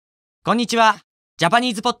こんにちは。ジャパニ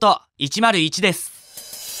ーズポット101で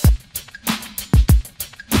す。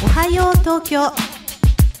おはよう東京。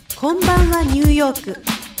こんばんはニューヨーク。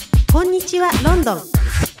こんにちはロンドン。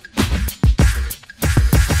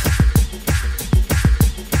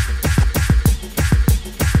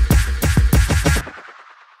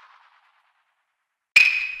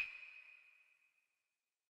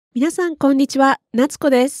皆さんこんにちは、夏子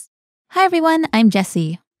です。Hi everyone, I'm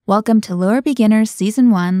Jessie. Welcome to Lower Beginners Season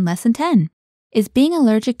 1, Lesson 10. Is being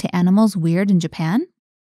allergic to animals weird in Japan?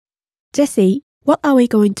 Jessie, what are we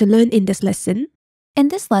going to learn in this lesson? In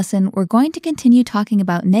this lesson, we're going to continue talking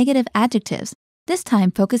about negative adjectives, this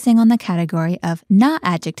time focusing on the category of not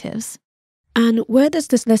adjectives. And where does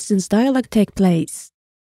this lesson's dialogue take place?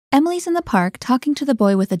 Emily's in the park talking to the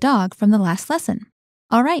boy with a dog from the last lesson.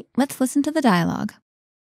 All right, let's listen to the dialogue.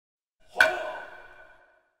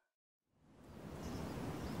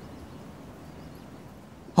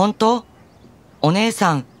 本当？お姉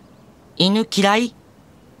さん、犬嫌い？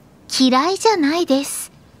嫌いじゃないです。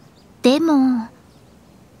でも、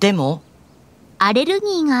アレルギ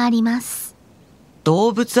ーがあります。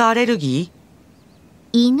動物アレルギ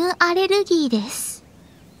ー？犬アレルギーです。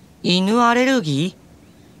犬アレルギ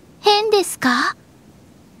ー？変ですか？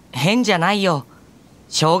変じゃないよ。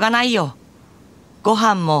しょうがないよ。ご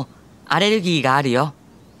飯もアレルギーがあるよ。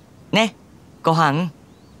ね、ご飯。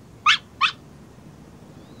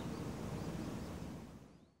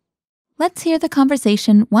Let's hear the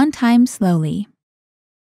conversation one time slowly.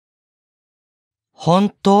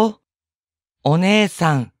 本当？お姉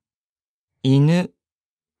さん、犬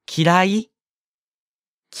嫌い？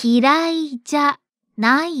嫌いじゃ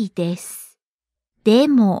ないです。で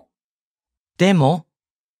も、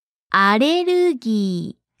アレル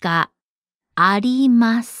ギーがあり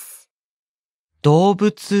ます。動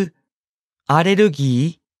物アレル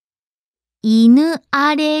ギー？犬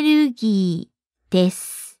アレルギーで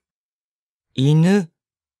す。犬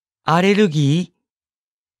アレルギー？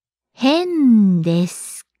変で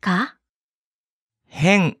すか？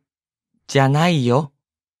変じゃないよ。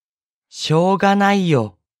しょうがない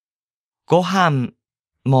よ。ご飯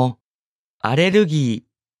もアレルギ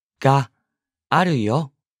ーがある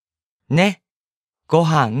よ。ね、ご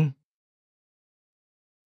飯。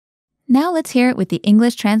Now let's hear it with the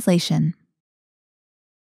English translation.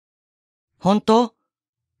 本当？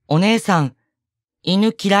お姉さん、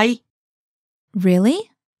犬嫌い？ Really?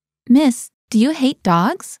 Miss, do you hate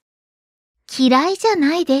dogs? 嫌いじゃ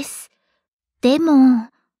ないです。でも、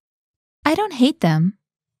I don't hate them.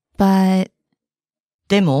 But,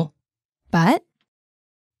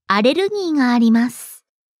 アレルギーがあります。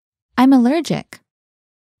I'm allergic.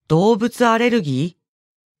 動物アレルギ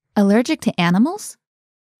ー？ Allergic to animals?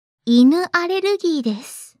 犬アレルギーで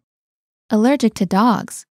す。Allergic to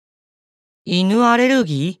dogs. 犬アレル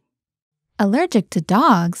ギー？ Allergic to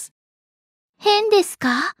dogs? 変です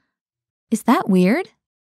か？ Is that weird?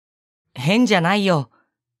 変じゃないよ。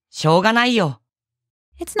しょうがないよ。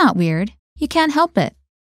It's not weird. You can't help it.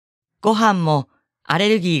 ご飯もアレ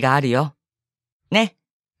ルギーがあるよ。ね、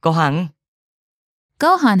ご飯。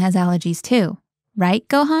Gohan has allergies too. Right,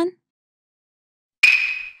 Gohan?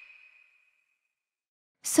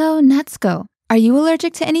 So, Natsuko, are you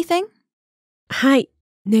allergic to anything? はい、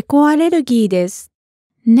猫アレルギーです。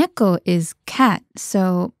Neko is cat,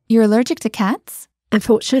 so you're allergic to cats?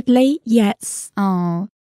 Unfortunately, yes. Oh.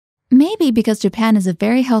 Maybe because Japan is a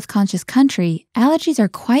very health-conscious country, allergies are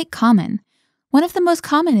quite common. One of the most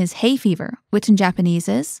common is hay fever, which in Japanese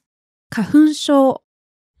is 花粉症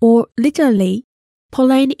or literally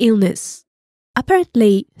pollen illness.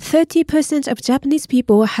 Apparently, 30% of Japanese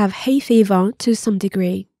people have hay fever to some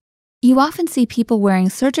degree. You often see people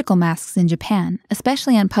wearing surgical masks in Japan,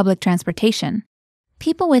 especially on public transportation.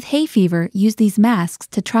 People with hay fever use these masks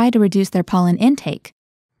to try to reduce their pollen intake.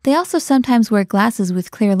 They also sometimes wear glasses with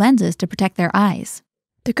clear lenses to protect their eyes.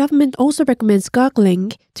 The government also recommends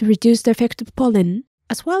gargling to reduce the effect of pollen,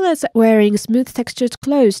 as well as wearing smooth-textured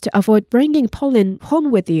clothes to avoid bringing pollen home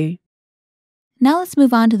with you. Now let's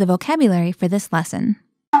move on to the vocabulary for this lesson.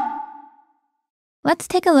 Let's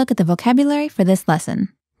take a look at the vocabulary for this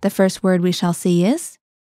lesson. The first word we shall see is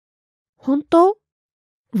本当？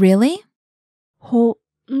 really? 本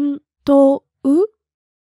当？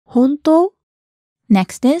本当？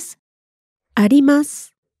 Next is ありま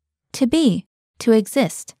す。 to be, to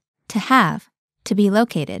exist, to have, to be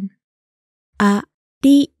located. あ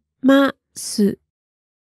ります。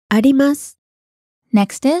あります。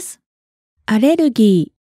 Next is アレル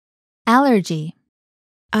ギ allergy. ー。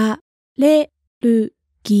アレル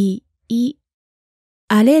ギー。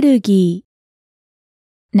アレルギ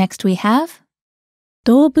ー。 Next we have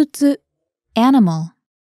動物。 animal.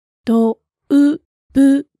 動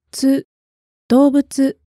物、動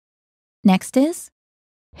物。 Next is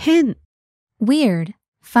変、 weird,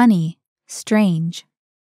 funny, strange.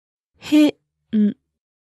 変、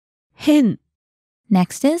変。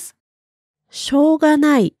 Next is しょうが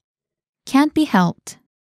ない、 can't be helped.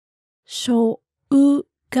 しょう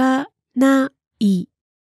がない、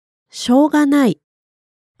しょうがない。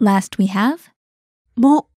 Last we have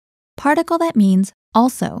も、 particle that means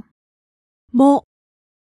also. も。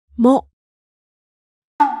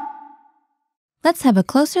 Let's have a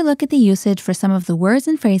closer look at the usage for some of the words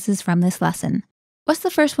and phrases from this lesson. What's the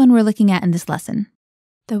first one we're looking at in this lesson?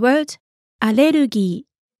 The word アレルギ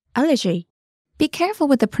ー、allergy. Be careful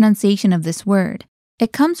with the pronunciation of this word.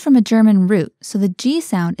 It comes from a German root, so the G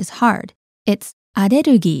sound is hard. It's アレ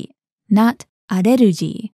ルギー, not アレル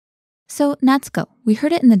ギー. So, Natsuko, we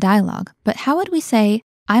heard it in the dialogue, but how would we say,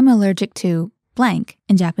 I'm allergic to blank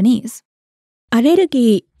in Japanese? アレル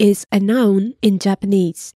ギー is a noun in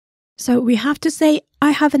Japanese. So we have to say,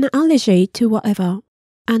 I have an allergy to whatever.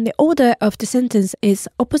 And the order of the sentence is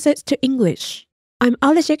opposite to English. I'm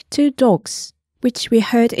allergic to dogs, which we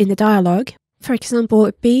heard in the dialogue. For example,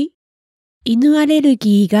 it would be 犬アレル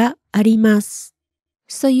ギーがあります。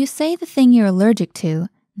 So you say the thing you're allergic to,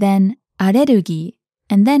 then アレルギ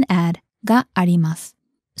ー, and then add があります.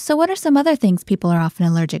 So what are some other things people are often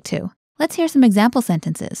allergic to? Let's hear some example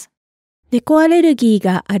sentences. 猫アレルギー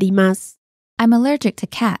があります。 I'm allergic to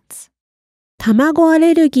cats. 卵ア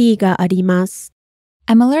レルギーがあります。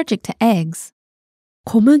 I'm allergic to eggs.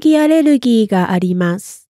 小麦アレルギーがありま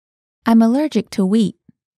す。 I'm allergic to wheat.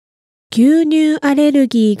 牛乳アレル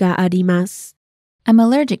ギーがあります。 I'm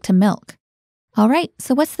allergic to milk. All right,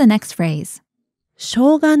 so what's the next phrase? し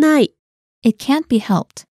ょうがない。 It can't be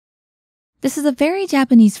helped. This is a very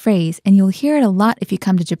Japanese phrase, and you'll hear it a lot if you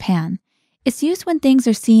come to Japan. It's used when things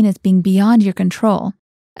are seen as being beyond your control.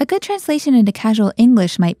 A good translation into casual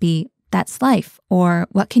English might be, that's life, or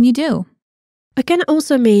what can you do? It can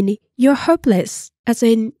also mean you're hopeless, as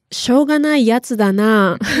in しょうがないやつだ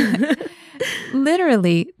な。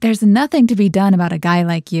Literally, there's nothing to be done about a guy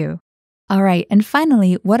like you. All right, and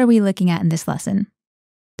finally, what are we looking at in this lesson?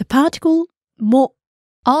 The particle も。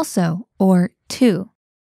 Also, or to.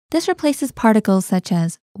 This replaces particles such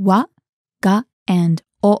as wa, ga, and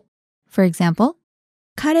o. For example,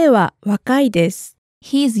 彼は若いです。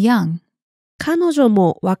 he's young. 彼女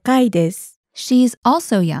も若いです。 She's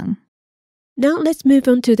also young. Now let's move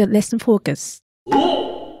on to the lesson focus.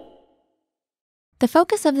 The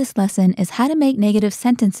focus of this lesson is how to make negative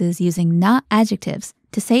sentences using not adjectives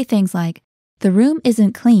to say things like, the room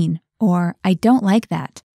isn't clean, or I don't like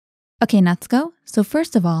that. Okay, Natsuko, so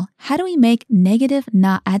first of all, how do we make negative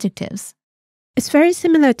not adjectives? It's very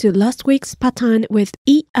similar to last week's pattern with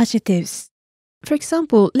E adjectives. For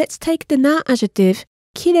example, let's take the na adjective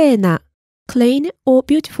きれいな, clean or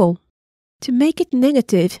beautiful. To make it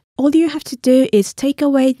negative, all you have to do is take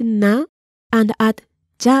away the na and add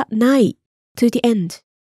じゃない to the end.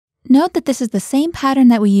 Note that this is the same pattern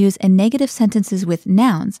that we use in negative sentences with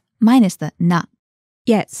nouns, minus the na.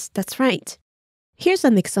 Yes, that's right. Here's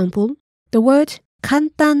an example. The word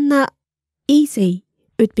簡単な easy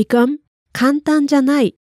would become 簡単じゃな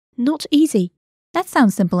い not easy. That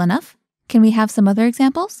sounds simple enough. Can we have some other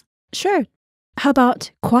examples? Sure. How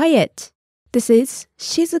about quiet? This is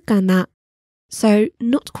静かな. So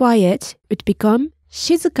not quiet would become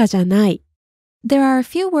静かじゃない. There are a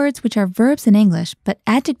few words which are verbs in English, but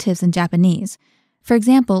adjectives in Japanese. For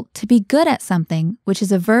example, to be good at something, which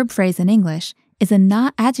is a verb phrase in English, is a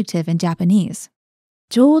not adjective in Japanese.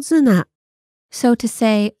 上手な. So to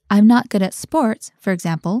say, I'm not good at sports, for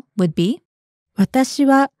example, would be, 私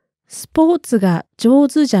はスポーツが上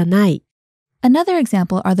手じゃない. Another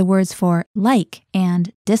example are the words for like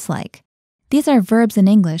and dislike. These are verbs in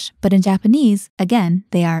English, but in Japanese, again,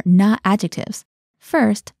 they are not adjectives.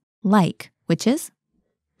 First, like, which is,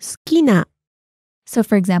 好きな. So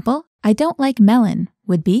for example, I don't like melon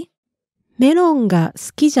would be, メロンが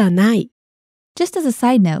好きじゃない. Just as a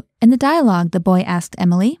side note, in the dialogue, the boy asked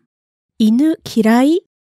Emily, 犬嫌い?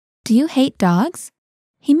 Do you hate dogs?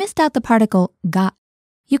 He missed out the particle ga.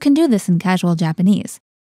 You can do this in casual Japanese.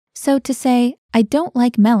 So to say, I don't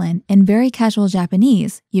like melon in very casual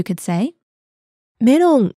Japanese, you could say, メ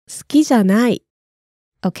ロン好きじゃない.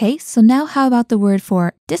 Okay, so now how about the word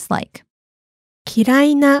for dislike? 嫌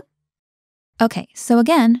いな. Okay, so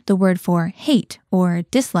again, the word for hate or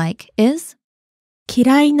dislike is,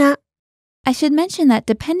 嫌いな. I should mention that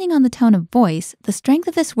depending on the tone of voice, the strength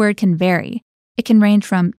of this word can vary. It can range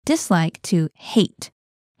from dislike to hate.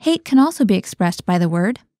 Hate can also be expressed by the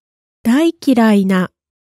word, 大嫌いな.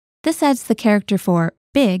 This adds the character for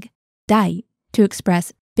big, dai, to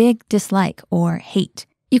express big dislike or hate.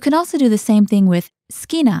 You can also do the same thing with 好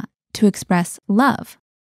きな to express love.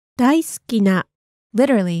 大好きな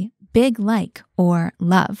Literally, big like or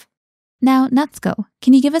love. Now, Natsuko,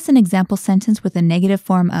 can you give us an example sentence with a negative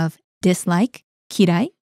form of dislike, 嫌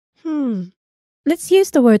い? Let's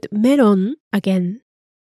use the word melon again.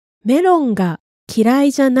 メロンが嫌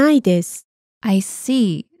いじゃないです。I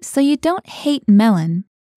see. So you don't hate melon,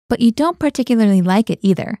 but you don't particularly like it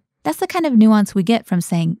either. That's the kind of nuance we get from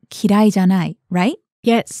saying 嫌いじゃない, right?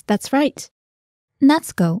 Yes, that's right.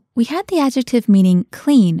 Natsuko, we had the adjective meaning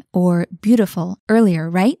clean or beautiful earlier,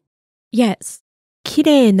 right? Yes. 綺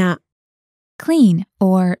麗な Clean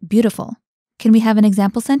or beautiful. Can we have an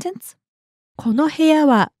example sentence? この部屋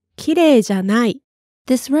は綺麗じゃない。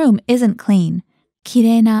This room isn't clean. 綺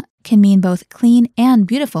麗な can mean both clean and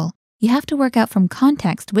beautiful. You have to work out from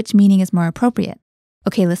context which meaning is more appropriate.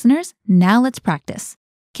 Okay, listeners, now let's practice.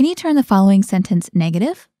 Can you turn the following sentence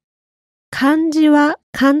negative? 漢字は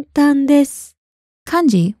簡単です。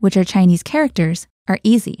Kanji, which are Chinese characters, are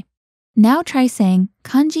easy. Now try saying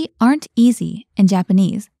kanji aren't easy in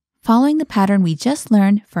Japanese, following the pattern we just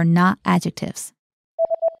learned for not adjectives.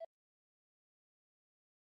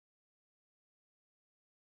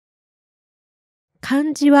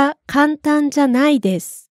 漢字は簡単じゃないで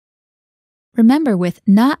す。Remember, with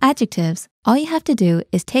not adjectives, all you have to do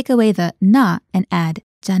is take away the na and add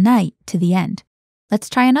じゃない to the end. Let's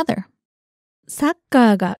try another. サッ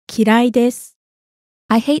カーが嫌いです。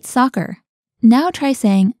I hate soccer. Now try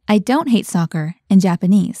saying I don't hate soccer in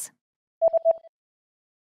Japanese.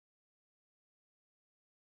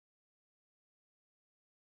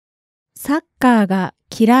 サッカーが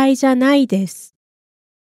嫌いじゃないです。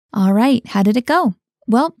All right, how did it go?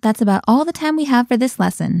 Well, that's about all the time we have for this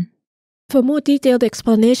lesson. For more detailed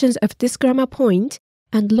explanations of this grammar point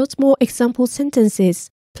and lots more example sentences,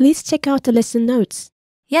 please check out the lesson notes.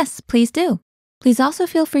 Yes, please do. Please also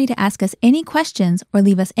feel free to ask us any questions or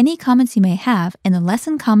leave us any comments you may have in the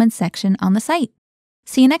lesson comments section on the site.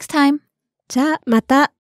 See you next time. じゃあま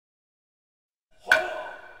た。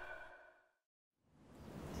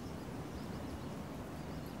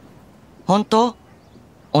本当？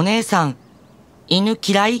お姉さん、犬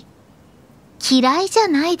嫌い？嫌いじゃ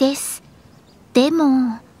ないです。で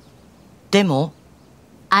も、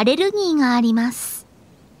アレルギーがあります。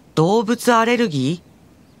動物アレルギー？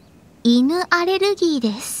犬アレルギー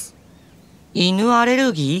です。犬アレ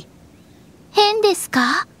ルギー？変です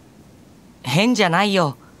か？変じゃない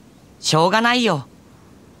よ。しょうがないよ。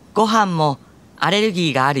ご飯もアレル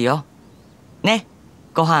ギーがあるよ。ね、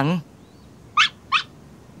ご飯。